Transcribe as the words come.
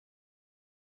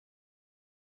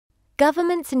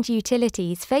Governments and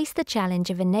utilities face the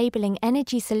challenge of enabling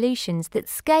energy solutions that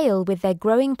scale with their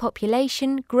growing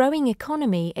population, growing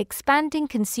economy, expanding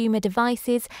consumer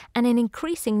devices, and an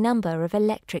increasing number of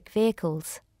electric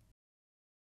vehicles.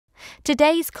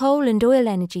 Today's coal and oil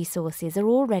energy sources are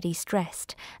already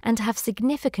stressed and have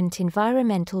significant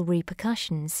environmental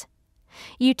repercussions.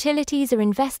 Utilities are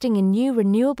investing in new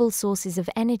renewable sources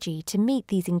of energy to meet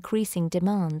these increasing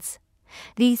demands.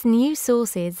 These new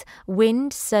sources,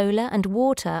 wind, solar and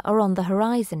water, are on the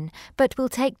horizon, but will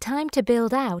take time to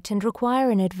build out and require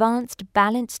an advanced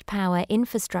balanced power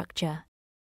infrastructure.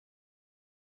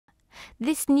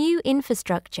 This new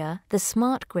infrastructure, the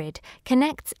smart grid,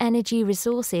 connects energy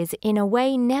resources in a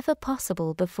way never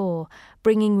possible before,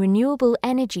 bringing renewable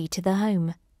energy to the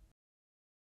home.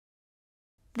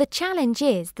 The challenge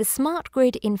is the smart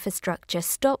grid infrastructure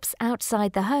stops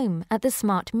outside the home at the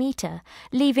smart meter,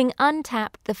 leaving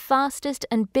untapped the fastest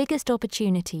and biggest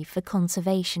opportunity for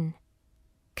conservation.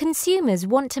 Consumers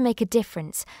want to make a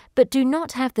difference, but do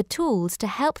not have the tools to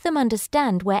help them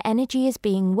understand where energy is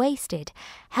being wasted,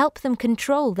 help them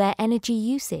control their energy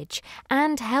usage,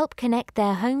 and help connect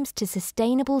their homes to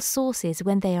sustainable sources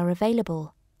when they are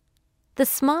available. The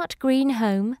Smart Green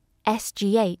Home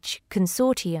SGH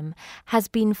consortium has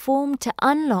been formed to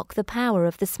unlock the power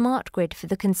of the smart grid for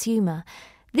the consumer.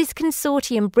 This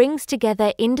consortium brings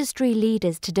together industry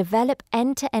leaders to develop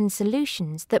end-to-end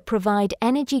solutions that provide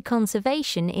energy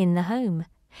conservation in the home.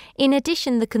 In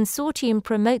addition, the consortium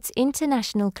promotes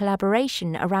international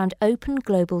collaboration around open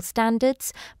global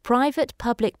standards,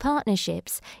 private-public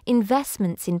partnerships,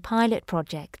 investments in pilot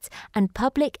projects, and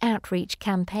public outreach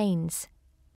campaigns.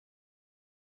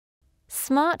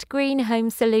 Smart Green Home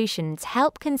Solutions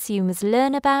help consumers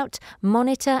learn about,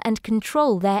 monitor and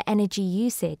control their energy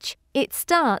usage. It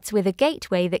starts with a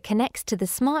gateway that connects to the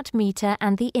smart meter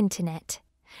and the internet.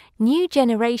 New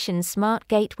generation smart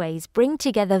gateways bring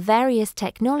together various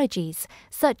technologies,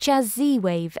 such as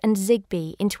Z-Wave and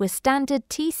Zigbee, into a standard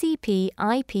TCP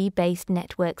IP-based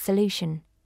network solution.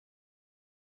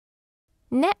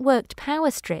 Networked power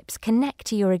strips connect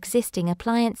to your existing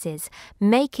appliances,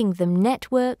 making them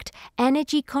networked,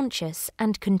 energy-conscious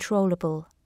and controllable.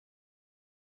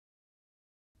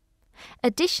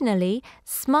 Additionally,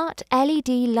 smart LED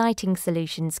lighting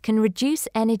solutions can reduce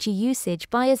energy usage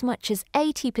by as much as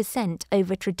 80%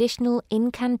 over traditional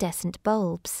incandescent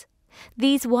bulbs.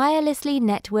 These wirelessly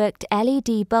networked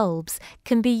LED bulbs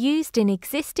can be used in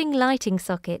existing lighting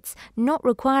sockets, not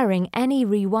requiring any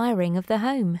rewiring of the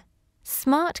home.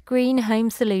 Smart Green Home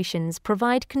Solutions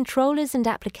provide controllers and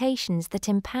applications that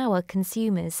empower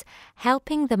consumers,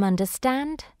 helping them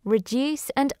understand,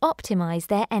 reduce and optimize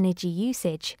their energy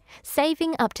usage,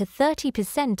 saving up to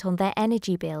 30% on their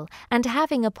energy bill and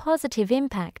having a positive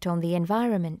impact on the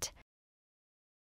environment.